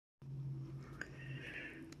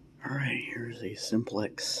Alright, here's a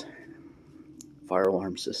Simplex fire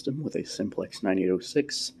alarm system with a Simplex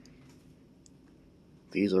 9806.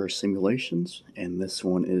 These are simulations, and this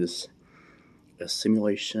one is a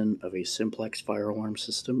simulation of a Simplex fire alarm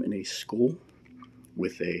system in a school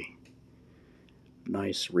with a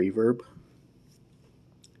nice reverb.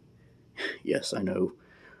 Yes, I know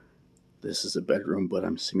this is a bedroom, but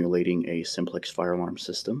I'm simulating a Simplex fire alarm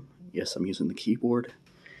system. Yes, I'm using the keyboard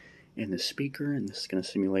and the speaker, and this is going to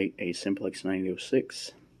simulate a Simplex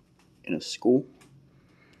 9806 in a school.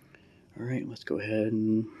 Alright, let's go ahead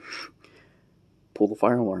and pull the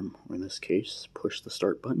fire alarm, or in this case, push the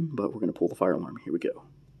start button, but we're going to pull the fire alarm. Here we go.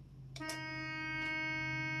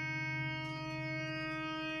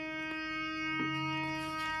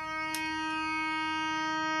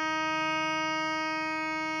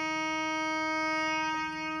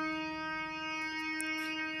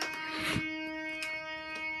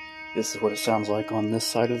 This is what it sounds like on this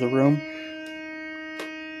side of the room.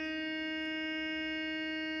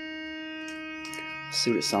 Let's see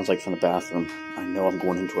what it sounds like from the bathroom. I know I'm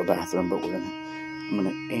going into a bathroom, but I'm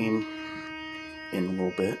gonna aim in a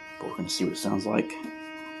little bit, but we're gonna see what it sounds like.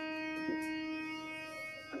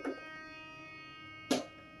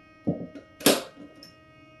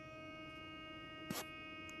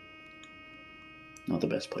 Not the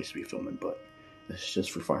best place to be filming, but this is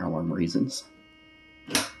just for fire alarm reasons.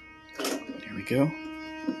 Here we go.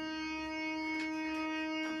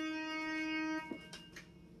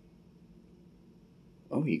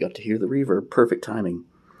 Oh, you got to hear the reverb. Perfect timing.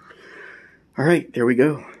 Alright, there we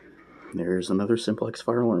go. There's another Simplex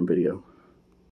fire alarm video.